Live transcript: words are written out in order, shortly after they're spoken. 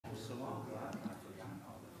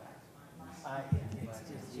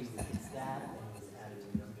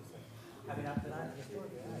I mean, after that,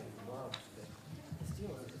 historically, I love this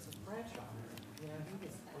deal. It's a franchise. You know, he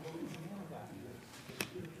was a Louisiana guy.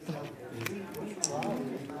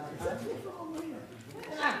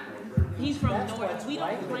 He's from North. We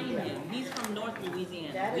don't claim him. He's from North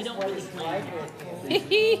Louisiana. We don't really claim him.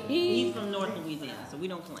 He's from North Louisiana, so we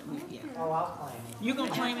don't claim him. Yeah. Oh, I'll claim him. You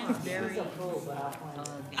gonna claim him? Very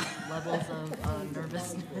levels of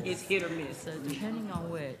nervousness. It's hit or miss. So depending on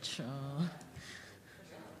which.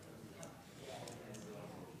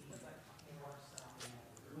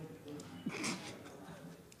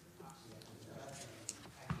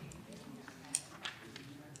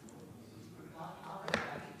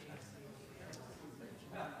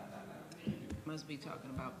 Must be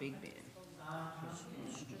talking about Big Ben.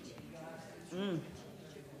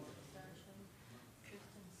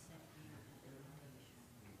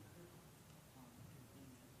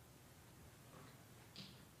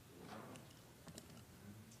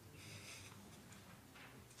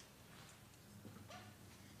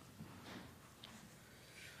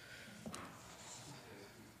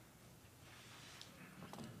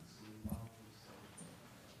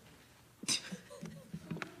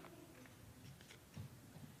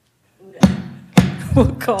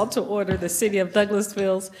 We'll call to order the City of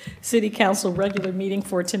Douglasville's City Council regular meeting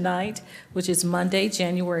for tonight, which is Monday,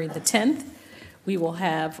 January the 10th. We will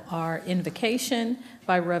have our invocation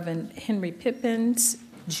by Reverend Henry Pippins,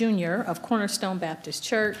 Jr. of Cornerstone Baptist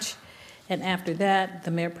Church. And after that, the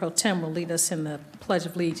Mayor Pro Tem will lead us in the Pledge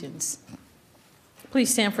of Allegiance.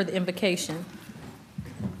 Please stand for the invocation.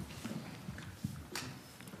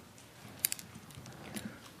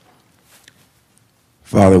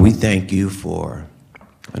 Father, we thank you for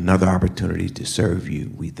another opportunity to serve you.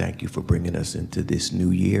 We thank you for bringing us into this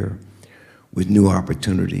new year with new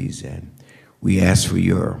opportunities, and we ask for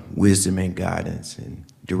your wisdom and guidance and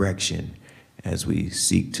direction as we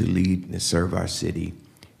seek to lead and serve our city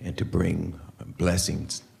and to bring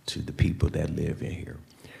blessings to the people that live in here.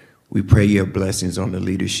 We pray your blessings on the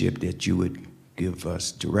leadership, that you would give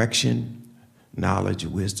us direction, knowledge,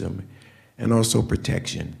 wisdom, and also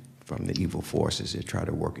protection from the evil forces that try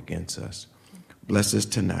to work against us. Bless us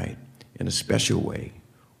tonight in a special way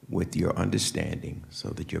with your understanding so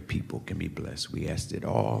that your people can be blessed. We ask it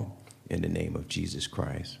all in the name of Jesus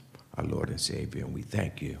Christ, our Lord and Savior, and we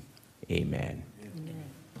thank you. Amen. Amen.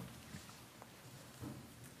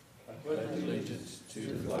 I pledge allegiance to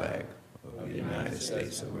the flag of the United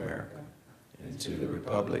States of America and to the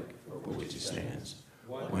republic for which it stands,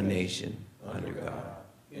 one nation, under God,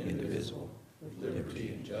 indivisible, with liberty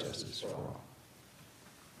and justice for all.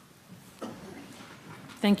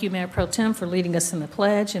 Thank you, Mayor Pro Tem, for leading us in the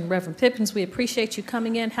pledge. And Reverend Pippins, we appreciate you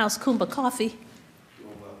coming in. How's Kumba Coffee?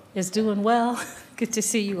 Doing well. Is doing well. Good to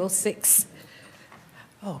see you, 06.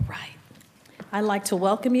 All right. I'd like to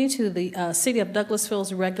welcome you to the City of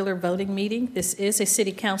Douglasville's regular voting meeting. This is a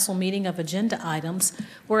City Council meeting of agenda items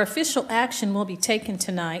where official action will be taken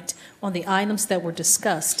tonight on the items that were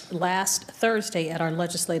discussed last Thursday at our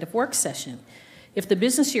legislative work session. If the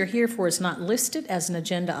business you're here for is not listed as an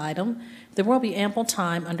agenda item, there will be ample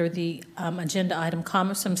time under the agenda item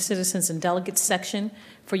comments from citizens and delegates section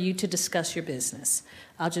for you to discuss your business.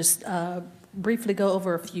 I'll just briefly go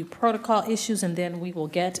over a few protocol issues and then we will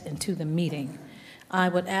get into the meeting. I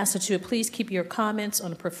would ask that you please keep your comments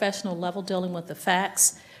on a professional level dealing with the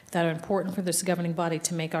facts that are important for this governing body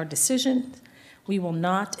to make our decision. We will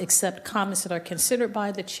not accept comments that are considered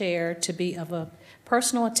by the chair to be of a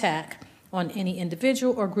personal attack on any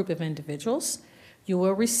individual or group of individuals. You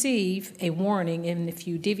will receive a warning, and if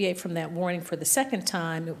you deviate from that warning for the second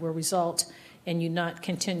time, it will result in you not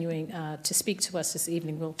continuing to speak to us this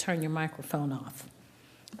evening. We'll turn your microphone off.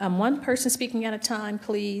 One person speaking at a time,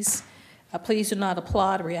 please. Please do not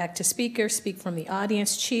applaud or react to speakers. Speak from the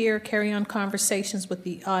audience, cheer, carry on conversations with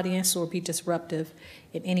the audience, or be disruptive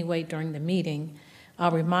in any way during the meeting.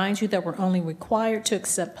 I'll remind you that we're only required to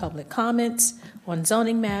accept public comments on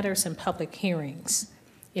zoning matters and public hearings.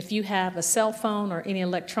 If you have a cell phone or any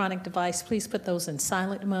electronic device, please put those in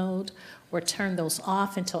silent mode or turn those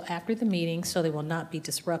off until after the meeting so they will not be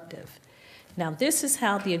disruptive. Now, this is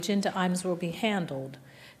how the agenda items will be handled.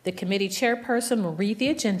 The committee chairperson will read the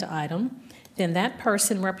agenda item, then that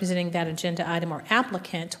person representing that agenda item or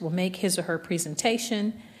applicant will make his or her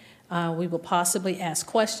presentation. We will possibly ask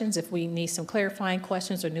questions if we need some clarifying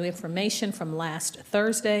questions or new information from last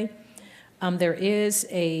Thursday. There is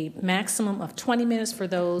a maximum of 20 minutes for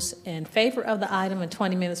those in favor of the item and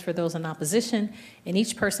 20 minutes for those in opposition, and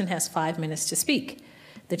each person has 5 minutes to speak.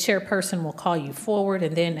 The chairperson will call you forward,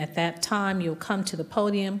 and then at that time you'll come to the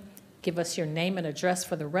podium, give us your name and address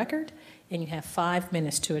for the record, and you have 5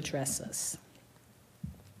 minutes to address us.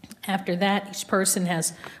 After that, each person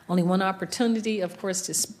has only one opportunity, of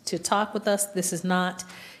course, to talk with us. This is not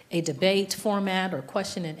a debate format or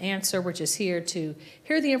question and answer. We're just here to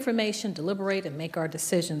hear the information, deliberate, and make our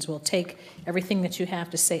decisions. We'll take everything that you have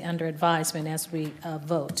to say under advisement as we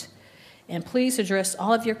vote. And please address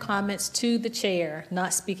all of your comments to the chair,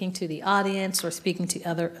 not speaking to the audience or speaking to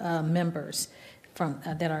other members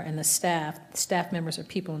that are in the staff members or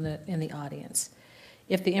people in the audience.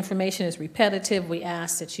 If the information is repetitive, we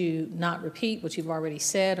ask that you not repeat what you've already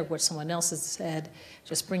said or what someone else has said.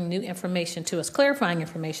 Just bring new information to us, clarifying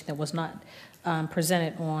information that was not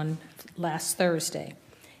presented on last Thursday.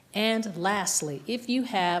 And lastly, if you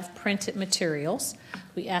have printed materials,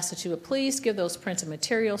 we ask that you would please give those printed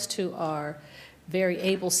materials to our very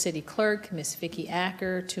able city clerk, Ms. Vicki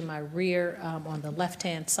Acker, to my rear on the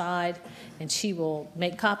left-hand side, and she will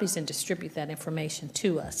make copies and distribute that information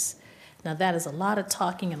to us. Now, that is a lot of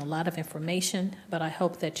talking and a lot of information, but I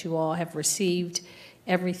hope that you all have received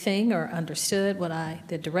everything or understood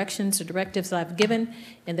the directions or directives I've given,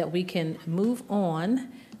 and that we can move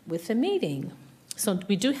on with the meeting. So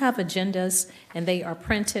we do have agendas, and they are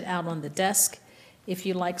printed out on the desk if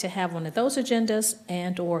you'd like to have one of those agendas,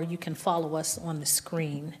 and or you can follow us on the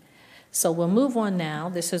screen. So we'll move on now.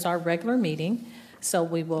 This is our regular meeting. So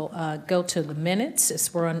we will go to the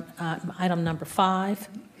minutes. We're on item number 5.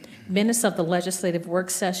 Minutes of the legislative work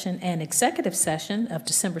session and executive session of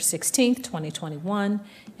December 16th, 2021,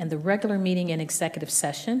 and the regular meeting and executive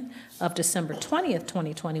session of December 20th,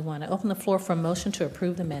 2021. I open the floor for a motion to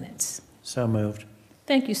approve the minutes. So moved.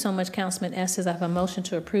 Thank you so much, Councilman Estes. I have a motion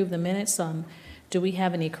to approve the minutes. Do we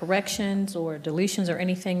have any corrections or deletions or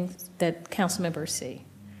anything that council members see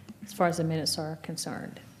as far as the minutes are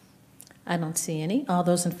concerned? I don't see any. All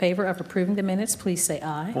those in favor of approving the minutes, please say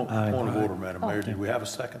aye. Aye. Point of order, Madam Mayor. Did we have a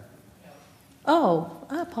second? Oh,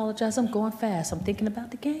 I apologize. I'm going fast. I'm thinking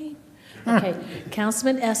about the game. Okay.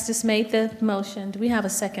 Councilman Estes made the motion. Do we have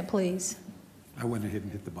a second, please? I went ahead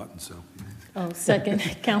and hit the button, so. Oh, second.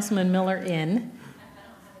 Councilman Miller in.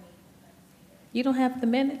 You don't have the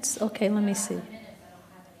minutes? Okay, let me see.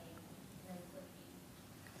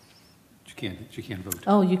 You can't vote.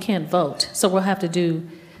 Oh, you can't vote. So we'll have to do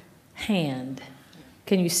hand.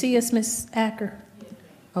 Can you see us, Ms. Acker?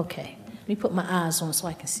 Okay. Let me put my eyes on so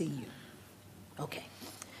I can see you. Okay.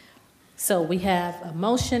 So we have a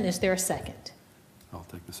motion. Is there a second? I'll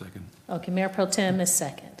take the second. Okay, Mayor Pro Tem is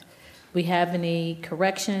second. We have any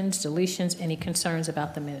corrections, deletions, any concerns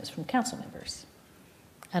about the minutes from council members?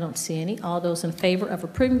 I don't see any. All those in favor of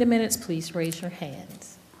approving the minutes, please raise your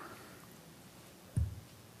hands.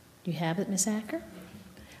 You have it, Ms. Acker?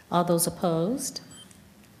 All those opposed?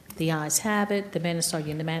 The ayes have it. The minutes are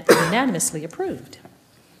unanimously approved.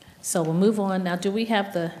 So we'll move on. Now, do we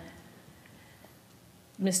have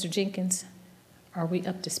Mr. Jenkins, are we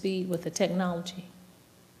up to speed with the technology?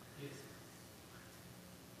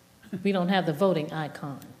 We don't have the voting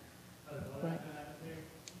icon, right?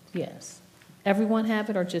 Yes. Everyone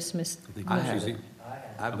have it or just Ms. I Miller? have it.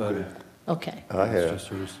 I voted. Okay. I have. Just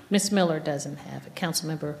hers. Ms. Miller doesn't have it.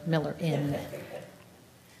 Councilmember Miller in.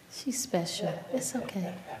 She's special. It's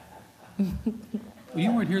okay. Well,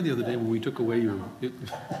 you weren't here the other day when we took away your.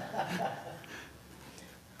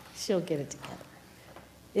 She'll get it together.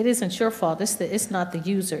 It isn't your fault. It's not the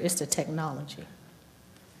user, it's the technology.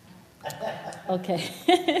 Okay.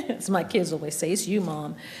 As my kids always say, it's you,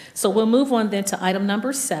 Mom. So we'll move on then to item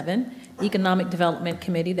number 7, Economic Development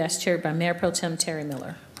Committee. That's chaired by Mayor Pro Tem Terry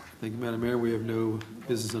Miller. Thank you, Madam Mayor. We have no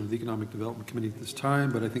business under the Economic Development Committee at this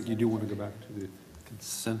time, but I think you do want to go back to the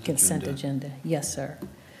consent agenda. Yes, sir.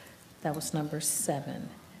 That was number 7.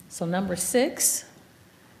 So number 6,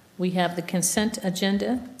 we have the consent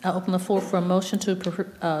agenda. I'll open the floor for a motion to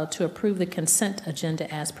approve the consent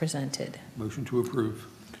agenda as presented. Motion to approve.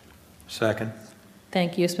 Second.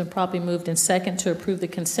 Thank you. It's been properly moved in second to approve the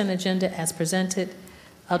consent agenda as presented.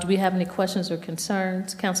 Do we have any questions or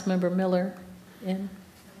concerns? Councilmember Miller in?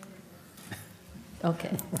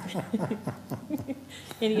 Okay.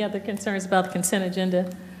 Any other concerns about the consent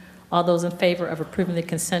agenda? All those in favor of approving the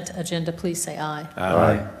consent agenda, please say aye.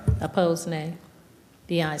 Aye. Opposed, nay.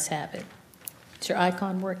 The ayes have it. Is your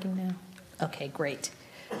icon working now? Okay, great.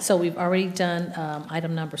 So we've already done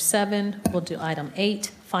item number 7. We'll do item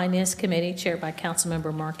 8, Finance Committee, chaired by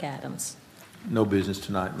Councilmember Mark Adams. No business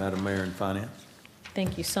tonight, Madam Mayor and Finance.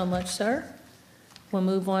 Thank you so much, sir. We'll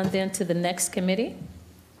move on then to the next committee,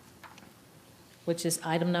 which is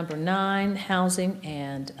item number 9, Housing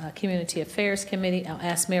and Community Affairs Committee. I'll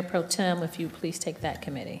ask Mayor Pro Tem if you please take that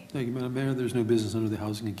committee. Thank you, Madam Mayor. There's no business under the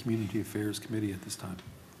Housing and Community Affairs Committee at this time.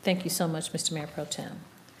 Thank you so much, Mr. Mayor Pro Tem.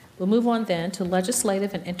 We'll move on then to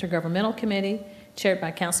Legislative and Intergovernmental Committee, chaired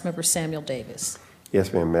by Councilmember Samuel Davis.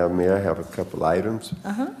 Yes, ma'am. Madam Mayor, I have a couple items.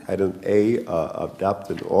 Item A, adopt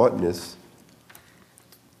an ordinance.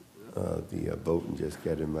 The voting just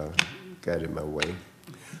got in my way.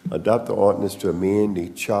 Adopt the ordinance to amend the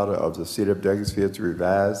charter of the City of Douglasville to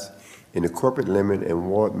revise in the corporate limit and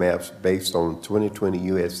ward maps based on 2020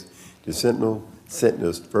 U.S. decennial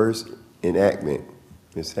Sentinel's first enactment.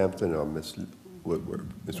 Ms. Hampton or Ms. Woodward?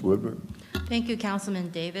 Ms. Woodward? Thank you, Councilman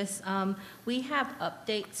Davis. We have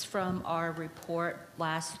updates from our report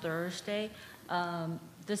last Thursday.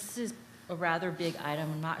 This is a rather big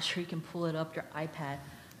item. I'm not sure you can pull it up your iPad,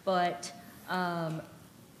 but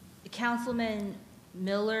Councilman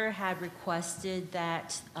Miller had requested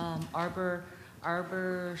that Arbor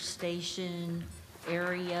Station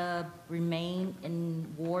area remain in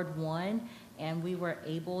Ward 1, and we were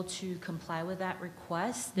able to comply with that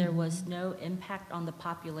request. There was no impact on the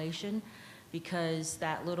population because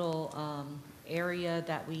that little area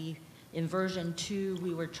that in version 2,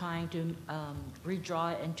 we were trying to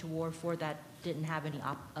redraw it into Ward 4 that didn't have any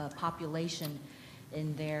population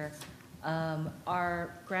in there.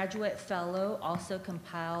 Our graduate fellow also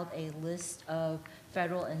compiled a list of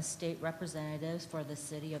federal and state representatives for the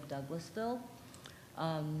City of Douglasville.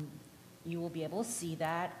 You will be able to see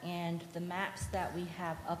that, and the maps that we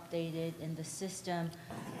have updated in the system,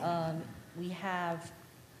 we have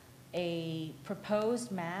a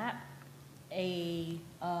proposed map, a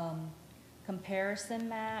comparison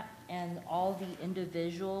map, and all the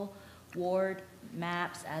individual ward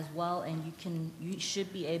maps as well, and you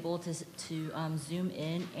should be able to zoom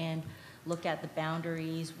in and look at the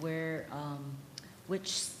boundaries where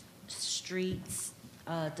which streets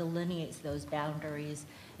delineates those boundaries,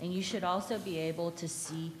 and you should also be able to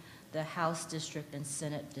see the House district and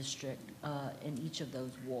Senate district in each of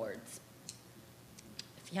those wards.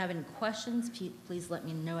 If you have any questions, please let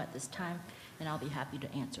me know at this time, and I'll be happy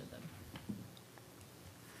to answer them.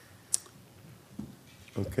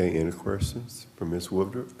 Okay, any questions for Ms.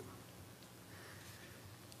 Woodward?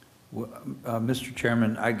 Well, Mr.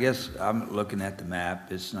 Chairman, I guess I'm looking at the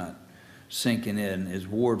map. It's not sinking in. Is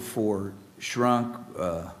Ward 4 shrunk,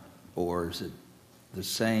 or is it the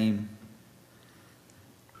same?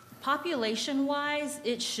 Population-wise,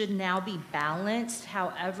 it should now be balanced.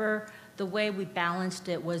 However, the way we balanced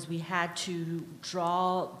it was we had to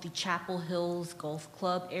draw the Chapel Hills Golf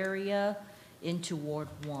Club area into Ward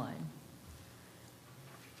 1.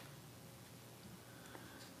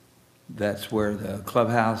 That's where the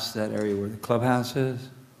clubhouse, that area where the clubhouse is?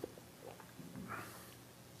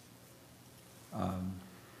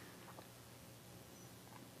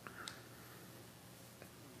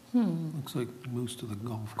 Looks like most of the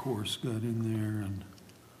golf course got in there, and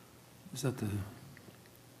is that the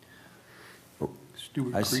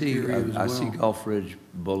Stewart Creek area as well? I see Gulf Ridge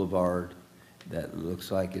Boulevard. That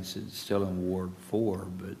looks like it's still in Ward 4,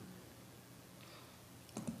 but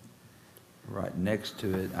right next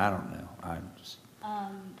to it, I don't know.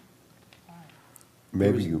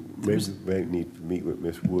 Maybe you may need to meet with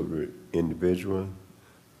Ms. Woodward individually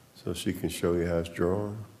so she can show you how it's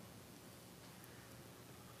drawn,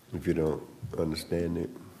 if you don't understand it.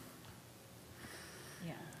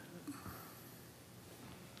 Yeah.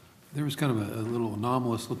 There was kind of a little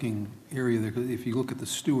anomalous looking area there, because if you look at the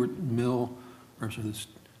Stewart Mill, or sorry, is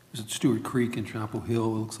it Stewart Creek in Chapel Hill,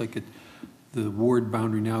 it looks like the ward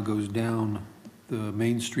boundary now goes down the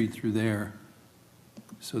main street through there,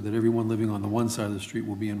 so that everyone living on the one side of the street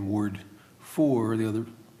will be in Ward 4, the other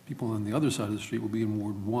people on the other side of the street will be in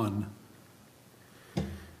Ward 1.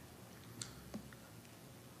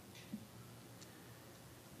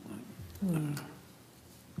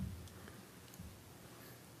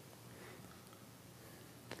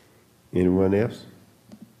 Anyone else?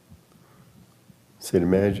 City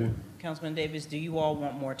Manager? Councilman Davis, do you all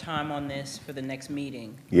want more time on this for the next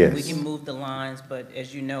meeting? Yes. We can move the lines, but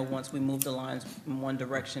as you know, once we move the lines in one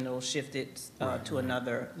direction, it'll shift it to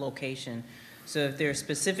another location. So if there are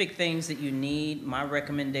specific things that you need, my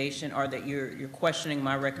recommendation, or that you're questioning,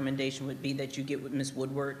 my recommendation would be that you get with Ms.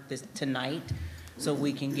 Woodward tonight, so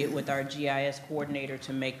we can get with our GIS coordinator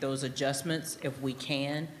to make those adjustments if we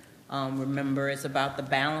can. Remember, it's about the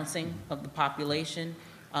balancing of the population.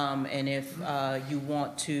 And if you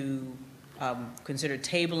want to consider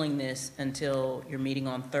tabling this until your meeting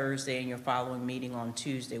on Thursday and your following meeting on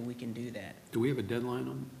Tuesday, we can do that. Do we have a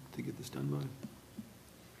deadline to get this done by?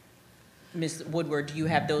 Ms. Woodward, do you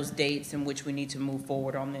have those dates in which we need to move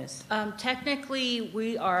forward on this? Technically,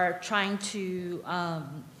 we are trying to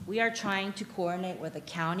coordinate with the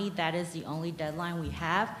county. That is the only deadline we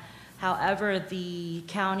have. However, the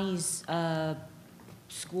county's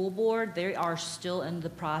school board, they are still in the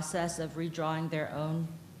process of redrawing their own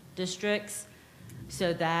districts,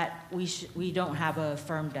 so that we don't have a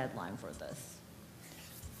firm deadline for this.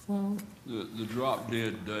 Well, The drop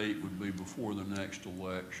dead date would be before the next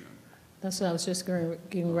election. that's what I was just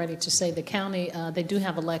getting ready to say. The county, they do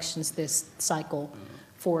have elections this cycle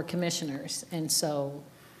for commissioners, and so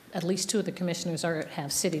at least 2 of the commissioners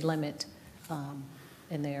have city limit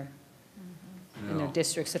in their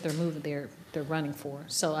districts that they're running for.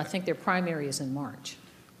 So I think their primary is in March.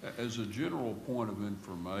 As a general point of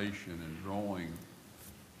information in drawing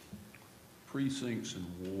precincts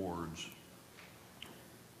and wards,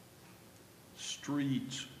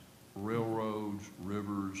 streets, railroads,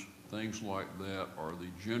 rivers, things like that are the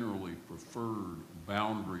generally preferred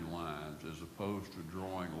boundary lines as opposed to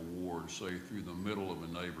drawing a ward, say, through the middle of a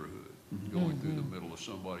neighborhood, going through the middle of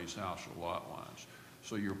somebody's house or lot lines.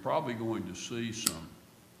 So you're probably going to see some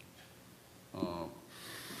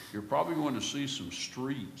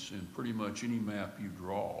streets in pretty much any map you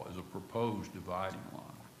draw as a proposed dividing line.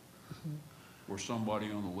 Where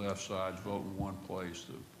somebody on the left side's voting one place,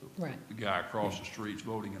 the guy across the street's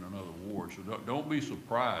voting in another ward. So don't be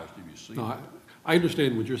surprised if you see that. I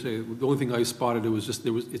understand what you're saying. The only thing I spotted,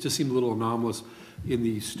 it just seemed a little anomalous. In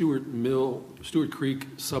the Stewart Creek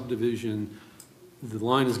subdivision, the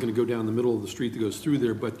line is going to go down the middle of the street that goes through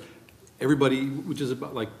there, but everybody, which is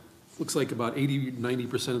about looks like about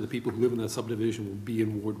 80–90% of the people who live in that subdivision will be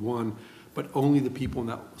in Ward 1, but only the people on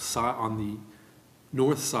that side, on the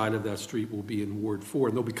north side of that street, will be in Ward 4,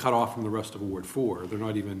 and they'll be cut off from the rest of Ward 4. They're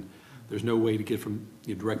not even, there's no way to get from,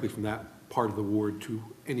 directly from that part of the ward to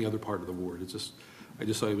any other part of the ward. It's just, I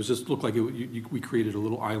just saw it looked like we created a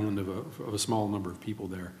little island of a small number of people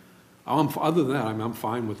there. Other than that, I'm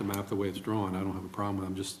fine with the map the way it's drawn. I don't have a problem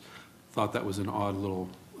with it. Just thought that was an odd little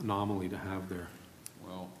anomaly to have there.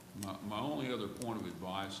 Well, my only other point of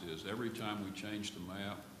advice is every time we change the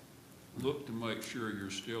map, look to make sure you're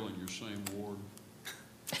still in your same ward.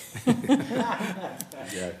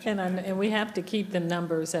 And we have to keep the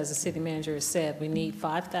numbers, as the city manager has said. We need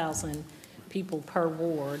 5,000 people per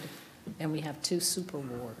ward, and we have 2 super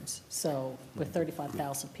wards. So with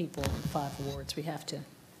 35,000 people in 5 wards, we have to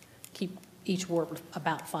keep each ward with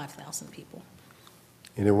about 5,000 people.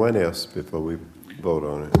 Anyone else before we vote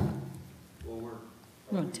on it? You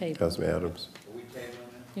want to table? Councilman Adams?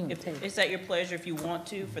 You want to table? Is that your pleasure if you want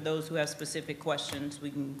to? For those who have specific questions,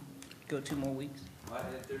 we can go 2 more weeks.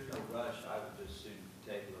 If there's no rush, I would just soon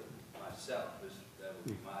table it myself. That would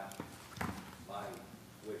be my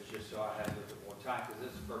wish, just so I have a little bit more time, because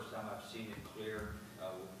this is the first time I've seen it clear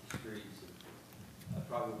with the streets. I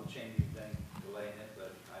probably will change anything, delaying it,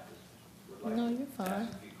 but I just would like to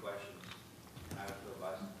ask a few questions. And I would feel if I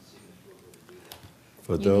see this real good to do that.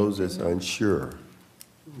 For those that's unsure,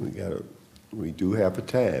 we do have a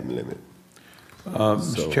time limit.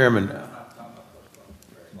 Mr. Chairman,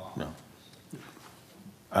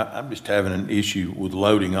 I'm just having an issue with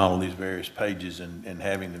loading all of these various pages and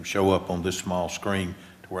having them show up on this small screen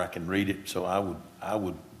to where I can read it. So I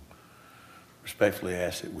would respectfully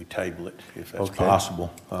ask that we table it, if that's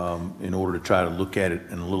possible, in order to try to look at it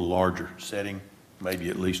in a little larger setting, maybe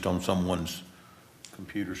at least on someone's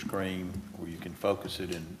computer screen where you can focus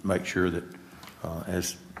it and make sure that,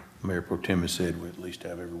 as Mayor Pro Tem has said, we at least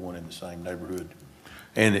have everyone in the same neighborhood,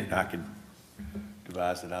 and that I can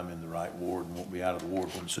devise that I'm in the right ward and won't be out of the ward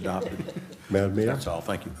when it's adopted. Madam Mayor? That's all.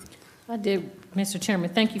 Thank you. I did, Mr. Chairman,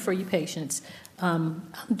 thank you for your patience. I'm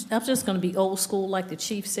just going to be old school, like the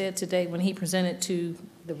chief said today when he presented to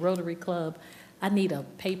the Rotary Club. I need a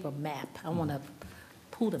paper map. I want to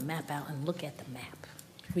pull the map out and look at the map.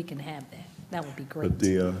 If we can have that, that would be great.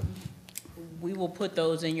 We will put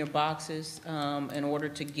those in your boxes in order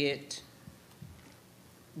to get,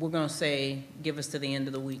 we're going to say, give us to the end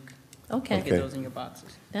of the week. Okay. We'll get those in your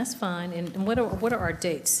boxes. That's fine. And what are our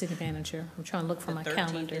dates, City Manager? I'm trying to look for my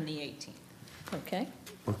calendar. The 13th and the 18th. Okay.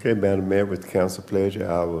 Okay, Madam Mayor, with council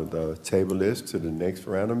pleasure, I will table this to the next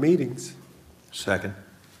round of meetings. Second.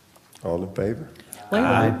 All in favor? Wait.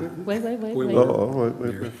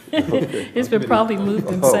 It's been probably moved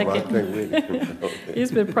in second.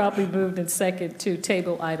 It's been probably moved in second to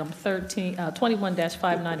table item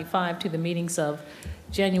 21-595 to the meetings of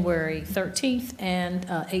January 13th and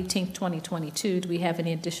 18th, 2022. Do we have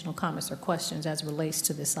any additional comments or questions as it relates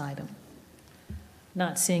to this item?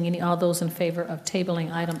 Not seeing any. All those in favor of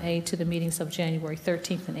tabling item A to the meetings of January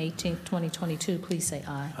 13th and 18th, 2022, please say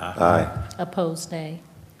aye. Aye. Opposed, nay.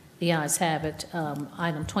 The ayes have it.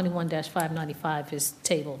 Item 21-595 is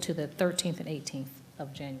tabled to the 13th and 18th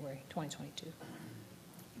of January, 2022.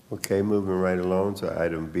 Okay, moving right along to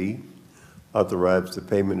item B, Authorize the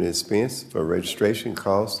payment of expense for registration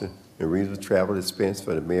costs and reasonable travel expense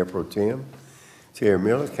for the Mayor Pro Tem, Terry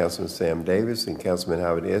Miller, Councilman Sam Davis, and Councilman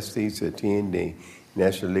Howard Estes to attend the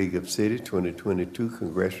National League of Cities 2022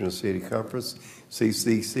 Congressional City Conference,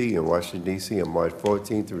 CCC, in Washington, D.C. on March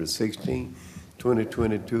 14th through the 16th,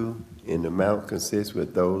 2022, in the amount consistent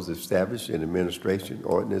with those established in administration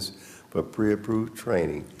ordinance for pre-approved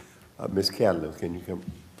training. Ms. Catalin, can you come,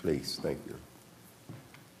 please? Thank you.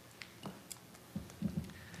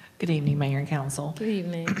 Good evening, Mayor and Council. Good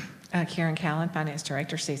evening. Karen Callan, Finance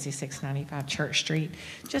Director, CC 695 Church Street.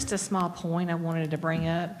 Just a small point I wanted to bring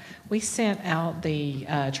up. We sent out the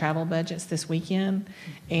travel budgets this weekend,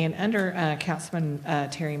 and under Councilman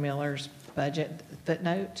Terry Miller's budget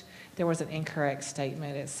footnote, there was an incorrect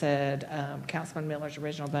statement. It said Councilman Miller's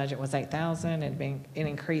original budget was $8,000 and it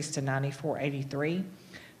increased to $9,483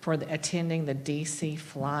 for attending the DC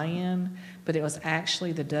fly-in, but it was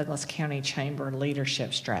actually the Douglas County Chamber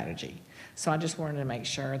Leadership Strategy. So I just wanted to make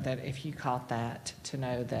sure that if you caught that, to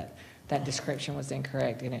know that that description was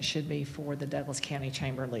incorrect, and it should be for the Douglas County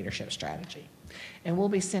Chamber Leadership Strategy. And we'll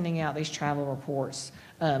be sending out these travel reports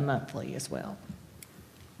monthly as well.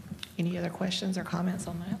 Any other questions or comments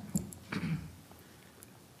on that?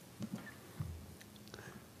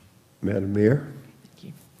 Madam Mayor? Thank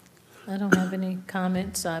you. I don't have any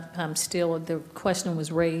comments. I'm still, the question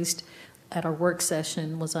was raised at our work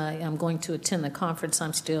session, was I'm going to attend the conference.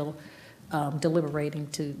 I'm still deliberating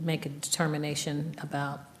to make a determination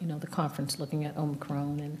about, the conference, looking at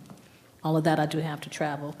Omicron and all of that. I do have to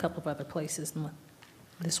travel a couple of other places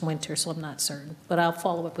this winter, so I'm not certain. But I'll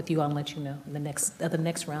follow up with you. I'll let you know in the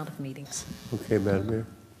next round of meetings. Okay, Madam Mayor.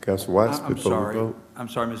 Councilman Watts, I'm before we sorry. vote. I'm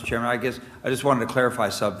sorry, Mr. Chairman. I guess I just wanted to clarify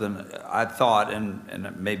something. I thought,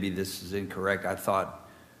 and maybe this is incorrect, I thought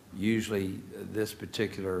usually this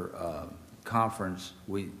particular conference,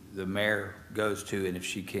 the mayor goes to, and if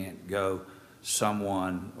she can't go,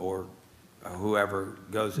 someone or whoever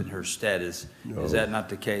goes in her stead. Is that not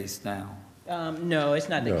the case now? No, it's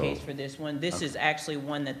not the case for this one. This is actually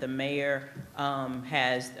one that the mayor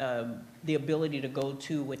has the ability to go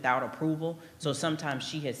to without approval. So sometimes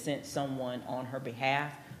she has sent someone on her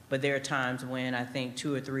behalf, but there are times when I think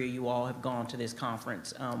 2 or 3 of you all have gone to this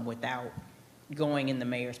conference without going in the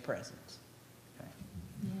mayor's presence. Okay.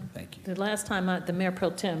 Thank you. The last time the Mayor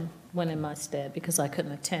Pro Tem went in my stead because I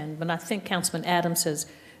couldn't attend, but I think Councilman Adams has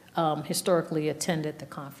historically attended the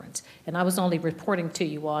conference. And I was only reporting to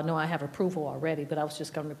you all. I know I have approval already, but I was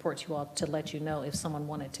just going to report to you all to let you know if someone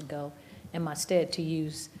wanted to go in my stead to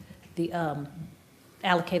use the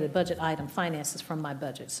allocated budget item finances from my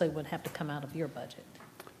budget, so it wouldn't have to come out of your budget.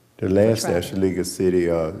 The last National League of City,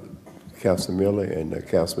 Councilman Miller and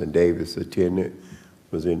Councilman Davis attended,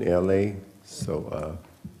 was in LA. So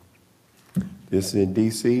this is in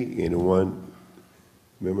DC. Anyone,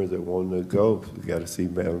 members that want to go, we got to see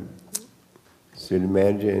Madam City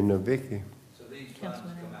Manager and Vicky. So these funds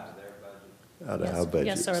come out of their budget? Out of Yes, our budget.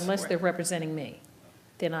 yes, sir, unless they're representing me,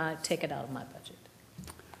 then I take it out of my budget.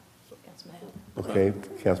 Councilman Adams. Okay,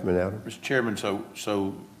 Councilman Adams. Mr. Chairman, so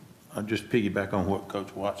I'll just piggyback on what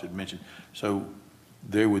Coach Watts had mentioned. So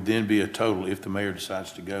there would then be a total, if the mayor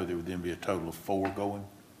decides to go, there would then be a total of 4 going?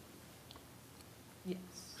 Yes.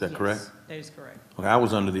 Is that correct? That is correct. Okay, I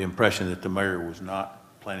was under the impression that the mayor was not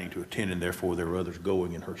planning to attend, and therefore there were others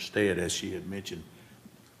going in her stead, as she had mentioned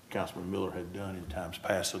Councilman Miller had done in times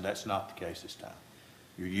past. So that's not the case this time.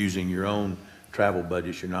 You're using your own travel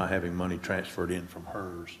budgets. You're not having money transferred in from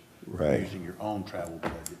hers. Right. You're using your own travel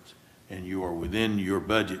budgets, and you are within your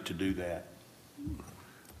budget to do that.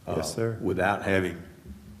 Yes, sir. Without having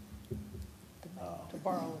To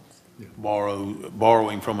borrow.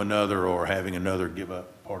 borrowing from another or having another give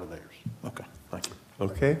up part of theirs. Okay, thank you.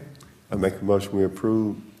 Okay, I make a motion we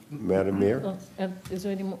approve, Madam Mayor. Is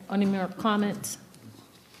there any more comments?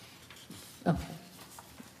 Okay.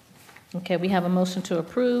 Okay, we have a motion to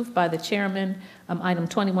approve by the chairman, item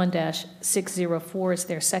 21-604. Is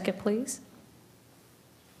there a second, please?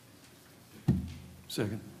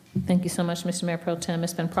 Second. Thank you so much, Mr. Mayor Pro Tem.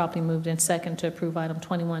 It's been properly moved in second to approve item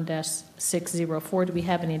 21-604. Do we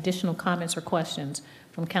have any additional comments or questions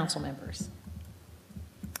from council members?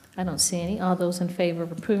 I don't see any. All those in favor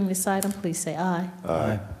of approving this item, please say aye.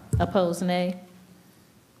 Aye. Opposed, nay.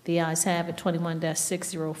 The ayes have it.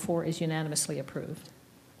 21-604 is unanimously approved.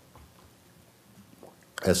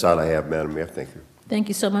 That's all I have, Madam Mayor. Thank you. Thank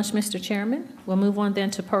you so much, Mr. Chairman. We'll move on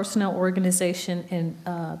then to Personnel Organization and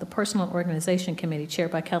the Personnel Organization Committee,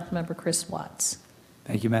 chaired by Councilmember Chris Watts.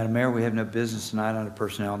 Thank you, Madam Mayor. We have no business tonight under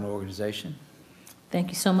personnel and organization. Thank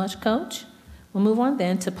you so much, Coach. We'll move on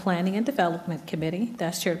then to Planning and Development Committee.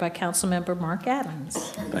 That's chaired by Councilmember Mark Adams.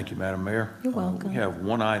 Thank you, Madam Mayor. You're welcome. We have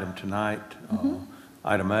one item tonight.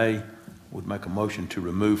 Item A would make a motion to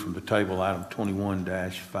remove from the table item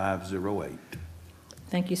 21-508.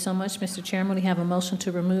 Thank you so much, Mr. Chairman. We have a motion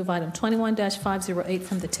to remove item 21-508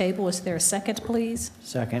 from the table. Is there a second, please?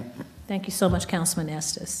 Second. Thank you so much, Councilman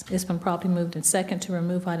Estes. It's been properly moved in second to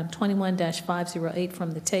remove item 21-508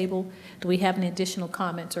 from the table. Do we have any additional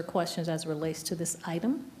comments or questions as it relates to this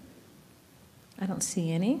item? I don't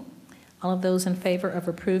see any. All of those in favor of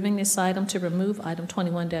approving this item to remove item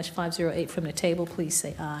 21-508 from the table, please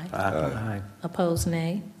say aye. Aye. Opposed,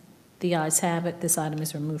 nay. The ayes have it. This item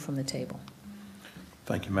is removed from the table.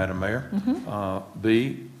 Thank you, Madam Mayor.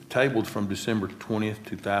 B, tabled from December 20th,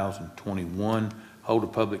 2021, hold a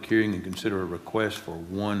public hearing and consider a request for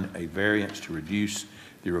a variance to reduce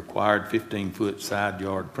the required 15-foot side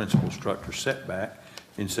yard principal structure setback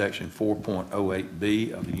in section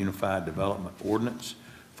 4.08B of the Unified Development Ordinance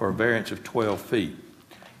for a variance of 12 feet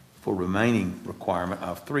for remaining requirement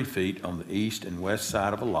of 3 feet on the east and west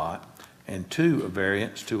side of a lot, and 2, a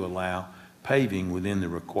variance to allow paving within the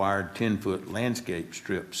required 10-foot landscape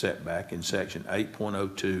strip setback in section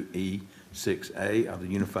 8.02E6A of the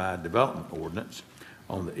Unified Development Ordinance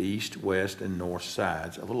on the east, west, and north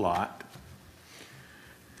sides of a lot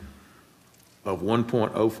of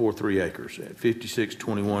 1.043 acres at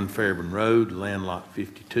 5621 Fairburn Road, land lot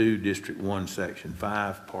 52, District 1, Section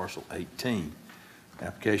 5, Parcel 18.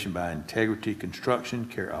 Application by Integrity Construction,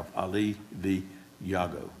 care of Ali V.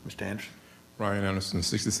 Yago. Mr. Anderson. Ryan Anderson,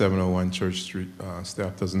 6701 Church Street.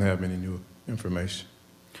 Staff doesn't have any new information.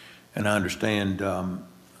 And I understand,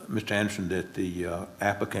 Mr. Anderson, that the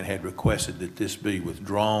applicant had requested that this be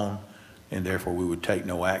withdrawn, and therefore we would take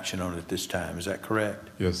no action on it at this time. Is that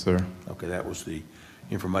correct? Yes, sir. Okay, that was the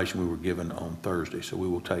information we were given on Thursday, so we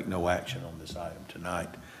will take no action on this item tonight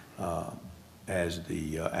as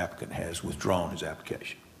the applicant has withdrawn his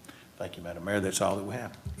application. Thank you, Madam Mayor. That's all that we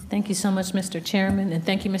have. Thank you so much, Mr. Chairman, and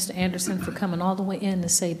thank you, Mr. Anderson, for coming all the way in to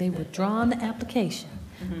say they withdrawn the application.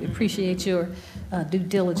 We appreciate your due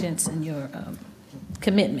diligence and your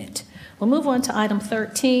commitment. We'll move on to item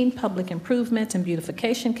 13, Public Improvement and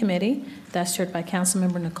Beautification Committee. That's chaired by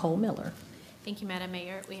Councilmember Nicole Miller. Thank you, Madam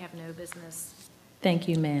Mayor. We have no business. Thank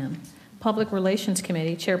you, ma'am. Public Relations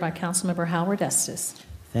Committee, chaired by Councilmember Howard Estes.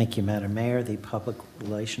 Thank you, Madam Mayor. The Public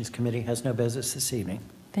Relations Committee has no business this evening.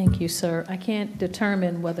 Thank you, sir. I can't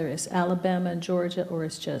determine whether it's Alabama and Georgia or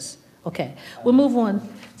it's just, okay. We'll move on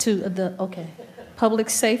to Public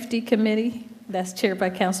Safety Committee. That's chaired by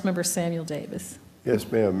Councilmember Samuel Davis. Yes,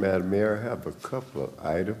 ma'am, Madam Mayor, I have a couple of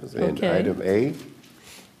items. And Okay. item A,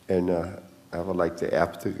 and I would like the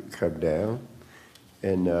applicant to come down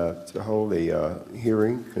and to hold a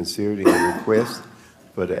hearing considering a request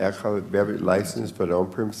for the alcoholic beverage license for the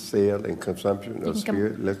on-premise sale and consumption of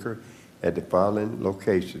spirit liquor at the following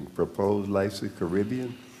location: proposed license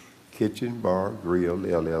Caribbean Kitchen Bar Grill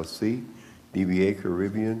LLC, DBA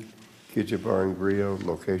Caribbean Kitchen Bar and Grill,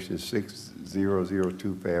 location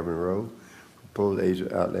 6002 Fairburn Road. Proposed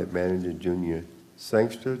agent outlet manager Junior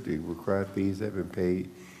Sangster. The required fees have been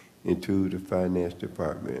paid into the finance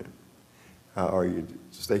department. How are you?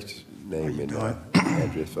 State your name and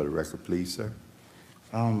address for the record, please, sir.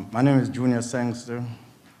 My name is Junior Sangster,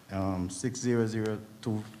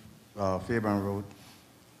 6002 Fairburn Road.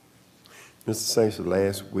 Mr. Sangster,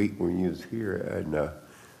 last week when you was here, and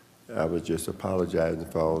I was just apologizing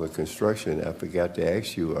for all the construction. I forgot to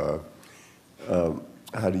ask you,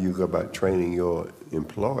 how do you go about training your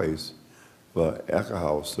employees for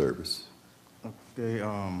alcohol service? Okay,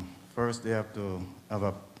 first they have to have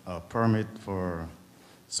a permit for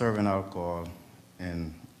serving alcohol,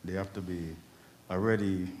 and they have to be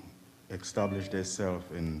already established themselves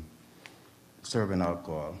in serving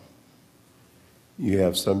alcohol. You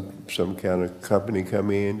have some kind of company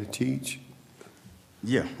come in to teach?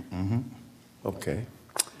 Yeah. Okay.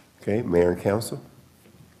 Okay, Mayor and Council,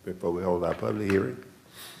 before we hold our public hearing.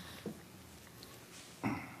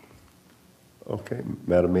 Okay,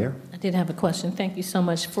 Madam Mayor? I did have a question. Thank you so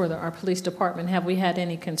much for our police department. Have we had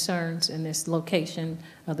any concerns in this location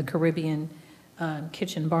of the Caribbean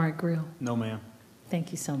Kitchen Bar and Grill? No, ma'am.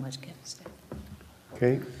 Thank you so much, Kevin.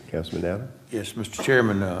 Okay, Councilman Allen? Yes, Mr.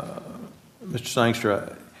 Chairman, Mr.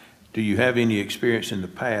 Sangster, do you have any experience in the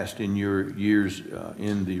past in your years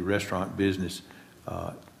in the restaurant business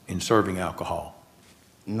in serving alcohol?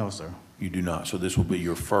 No, sir. You do not. So this will be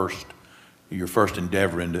your first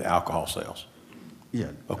endeavor into alcohol sales?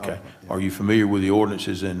 Yeah. Okay. Yeah. Are you familiar with the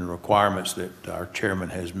ordinances and the requirements that our chairman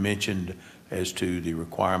has mentioned as to the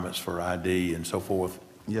requirements for ID and so forth?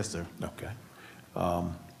 Yes, sir. Okay.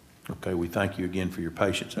 Okay, we thank you again for your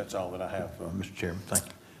patience. That's all that I have, Mr. Chairman. Thank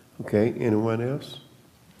you. Okay, anyone else?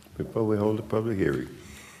 Before we hold the public hearing.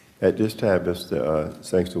 At this time, Mr.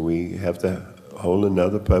 Sexton, we have to hold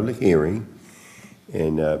another public hearing.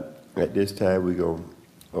 And at this time, we're going to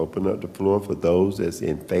open up the floor for those that's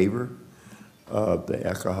in favor of the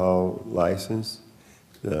alcohol license.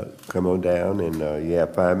 Come on down, and you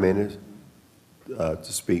have 5 minutes to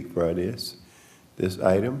speak for this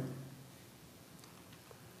item.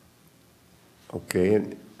 Okay,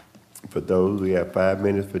 and for those, we have 5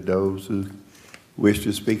 minutes for those who wish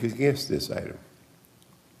to speak against this item.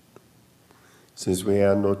 Since we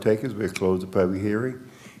have no takers, we'll close the public hearing.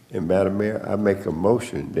 And Madam Mayor, I make a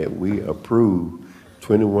motion that we approve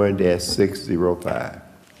 21-605.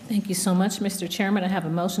 Thank you so much, Mr. Chairman. I have a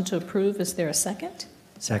motion to approve. Is there a second?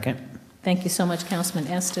 Second. Thank you so much, Councilman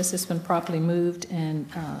Estes. It's been properly moved and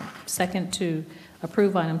second to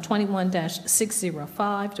approve item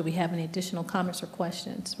 21-605. Do we have any additional comments or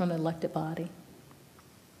questions from the elected body?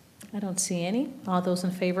 I don't see any. All those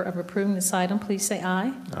in favor of approving this item, please say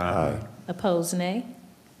aye. Aye. Opposed, nay.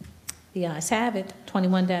 The ayes have it.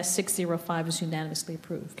 21-605 is unanimously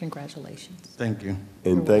approved. Congratulations. Thank you.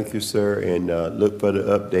 And thank you, sir, and look for the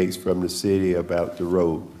updates from the city about the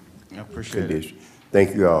road I appreciate condition.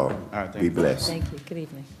 Thank you all. right, thank Be you. blessed. Thank you. Good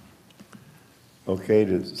evening. Okay,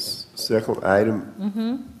 the second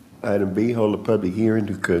item, item B, hold a public hearing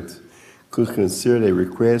to consider a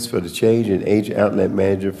request for the change in agent outlet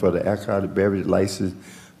manager for the alcoholic beverage license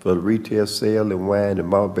for the retail sale and wine and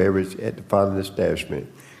malt beverage at the following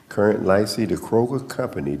establishment. Current licensee, the Kroger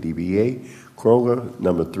Company, DBA, Kroger,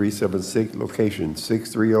 number 376, location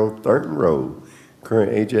 630 Thornton Road.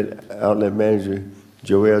 Current agent outlet manager,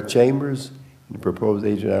 Joel Chambers, and the proposed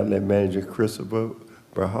agent outlet manager, Christopher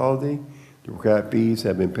Berhaldi. The required fees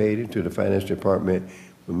have been paid into the finance department.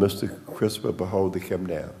 Will Mr. Christopher Berhaldi come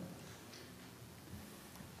down?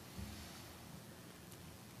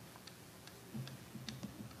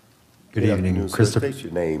 Good evening, afternoon, sir. Christopher. State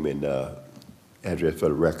your name and address for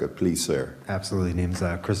the record, please, sir. Absolutely. Name's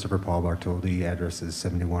Christopher Paul Bartoldi. Address is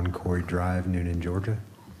 71 Corey Drive, Noonan, Georgia.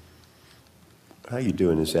 How you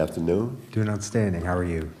doing this afternoon? Doing outstanding. How are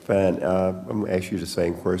you? Fine. I'm going to ask you the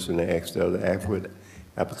same question I asked the other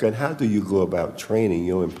applicant. How do you go about training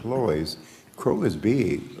your employees? Kroger's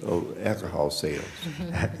big on alcohol sales.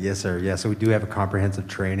 Yes, sir. Yeah, so we do have a comprehensive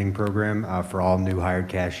training program for all new hired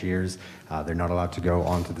cashiers. They're not allowed to go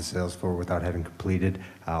onto the sales floor without having completed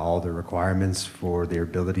all the requirements for their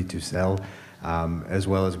ability to sell, as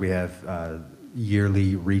well as we have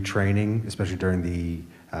yearly retraining, especially during the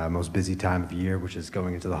most busy time of year, which is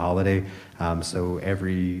going into the holiday. So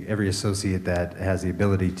every associate that has the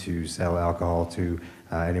ability to sell alcohol to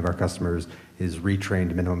any of our customers is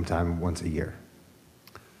retrained minimum time once a year.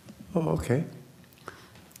 Oh, okay.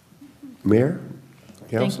 Mayor?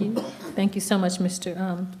 Council? Thank you. Thank you so much,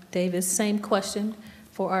 Mr. Davis. Same question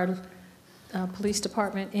for our police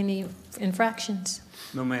department. Any infractions?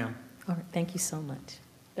 No, ma'am. All right, thank you so much.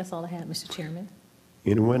 That's all I have, Mr. Chairman.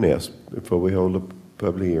 Anyone else before we hold the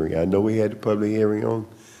public hearing? I know we had the public hearing on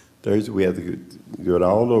Thursday. We have to do it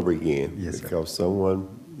all over again. Yes, sir. Because someone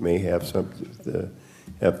may have something to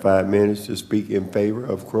have 5 minutes to speak in favor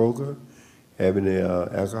of Kroger having the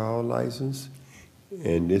alcohol license.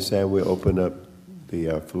 And this time we'll open up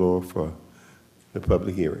the floor for the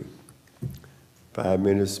public hearing. 5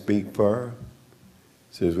 minutes to speak for.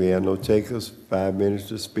 Since we have no takers, 5 minutes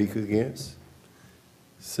to speak against.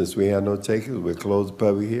 Since we have no takers, we'll close the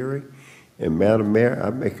public hearing. And Madam Mayor,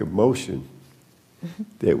 I make a motion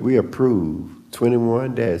that we approve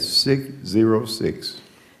 21-606.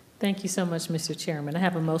 Thank you so much, Mr. Chairman. I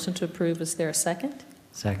have a motion to approve. Is there a second?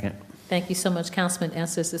 Second. Thank you so much, Councilman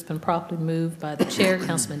Estes. It's been properly moved by the chair,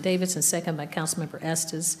 Councilman Davis, and second by Councilmember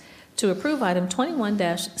Estes to approve item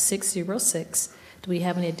 21-606. Do we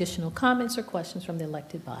have any additional comments or questions from the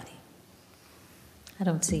elected body? I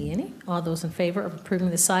don't see any. All those in favor of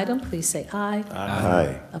approving this item, please say aye.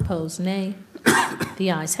 Aye. Opposed, nay.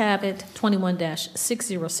 The ayes have it.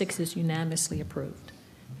 21-606 is unanimously approved.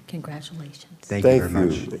 Congratulations. Thank you very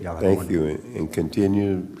much. Y'all have a Thank you, and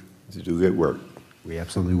continue to do good work. We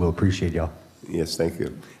absolutely will. Appreciate y'all. Yes, thank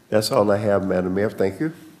you. That's all I have, Madam Mayor. Thank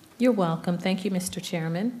you. You're welcome. Thank you, Mr.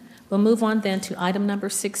 Chairman. We'll move on then to item number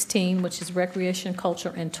 16, which is Recreation,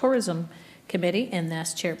 Culture, and Tourism Committee, and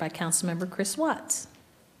that's chaired by Councilmember Chris Watts.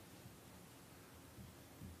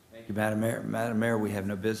 Thank you, Madam Mayor. Madam Mayor, we have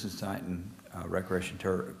no business tonight in Recreation,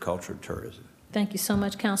 Culture, and Tourism. Thank you so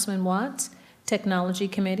much, Councilman Watts. Technology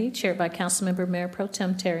Committee, chaired by Councilmember Mayor Pro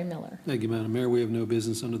Tem Terry Miller. Thank you, Madam Mayor. We have no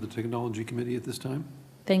business under the Technology Committee at this time.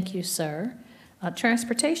 Thank you, sir.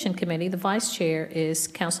 Transportation Committee, the Vice Chair is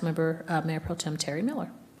Councilmember Mayor Pro Tem Terry Miller.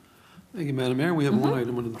 Thank you, Madam Mayor. We have one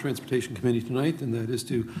item under the Transportation Committee tonight, and that is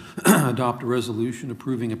to adopt a resolution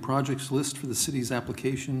approving a projects list for the city's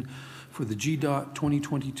application for the GDOT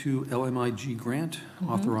 2022 LMIG grant,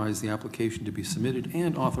 authorize the application to be submitted,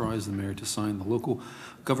 and authorize the mayor to sign the local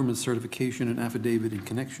government certification and affidavit in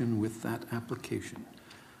connection with that application.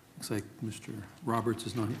 Looks like Mr. Roberts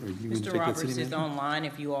is not here. Are you going to Mr. take that, Roberts City is Manager? online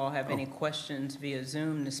if you all have any questions via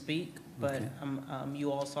Zoom to speak, but Okay.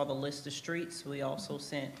 you all saw the list of streets. We also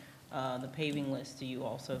sent the paving list to you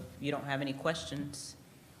also. If you don't have any questions,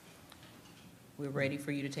 we're ready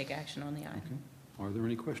for you to take action on the item. Okay. Are there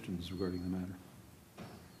any questions regarding the matter?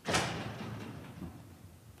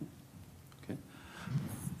 Okay.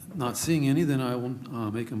 Not seeing any, then I will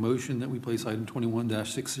make a motion that we place item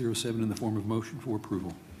 21-607 in the form of motion for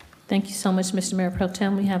approval. Thank you so much, Mr. Mayor Pro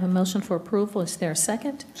Tem. We have a motion for approval. Is there a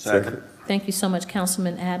second? Second. Thank you so much,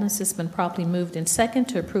 Councilman Adams. It's been properly moved in second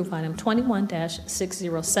to approve item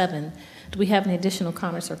 21-607. Do we have any additional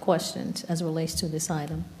comments or questions as it relates to this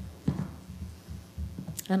item?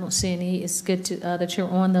 I don't see any. It's good to, that you're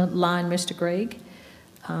on the line, Mr. Gregg.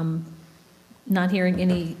 Not hearing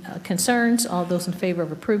any concerns. All those in favor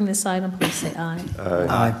of approving this item, please say aye.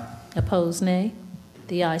 Aye. Opposed, nay.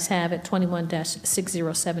 The ayes have it.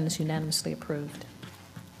 21-607 is unanimously approved.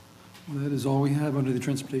 That is all we have under the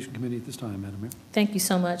Transportation Committee at this time, Madam Mayor. Thank you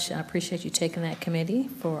so much. I appreciate you taking that committee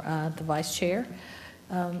for the Vice Chair,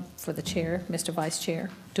 for the Chair, Mr. Vice Chair.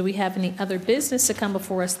 Do we have any other business to come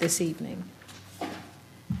before us this evening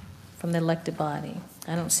from the elected body?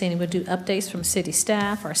 I don't see any. We'll do updates from city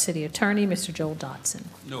staff, our city attorney, Mr. Joel Dotson.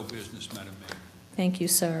 No business, Madam Mayor. Thank you,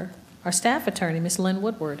 sir. Our staff attorney, Ms. Lynn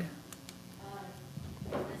Woodward.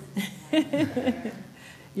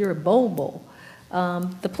 You're a bowl.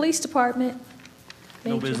 The police department.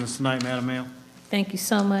 No Major. business tonight, Madam Mayor. Thank you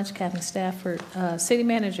so much, Captain Stafford. City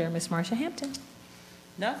manager, Ms. Marcia Hampton.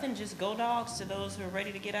 Nothing, just go dogs to those who are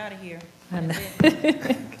ready to get out of here. I know.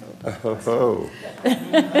 Oh.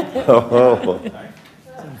 Oh.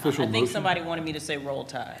 Official I think motion. somebody wanted me to say roll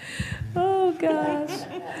tide. Oh, gosh.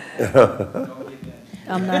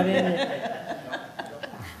 I'm not in it.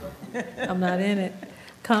 I'm not in it.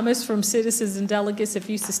 Comments from citizens and delegates. If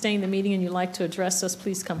you sustain the meeting and you'd like to address us,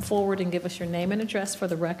 please come forward and give us your name and address for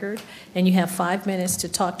the record. And you have 5 minutes to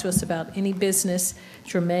talk to us about any business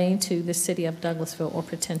germane to the city of Douglasville or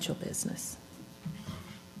potential business.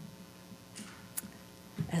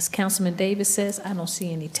 As Councilman Davis says, I don't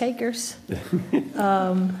see any takers.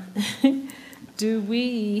 Do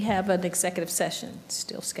we have an executive session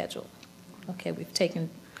still scheduled? Okay, we've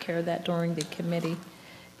taken care of that during the committee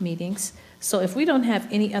meetings. So if we don't have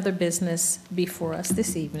any other business before us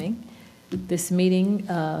this evening, this meeting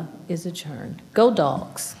is adjourned. Go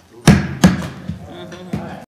Dogs.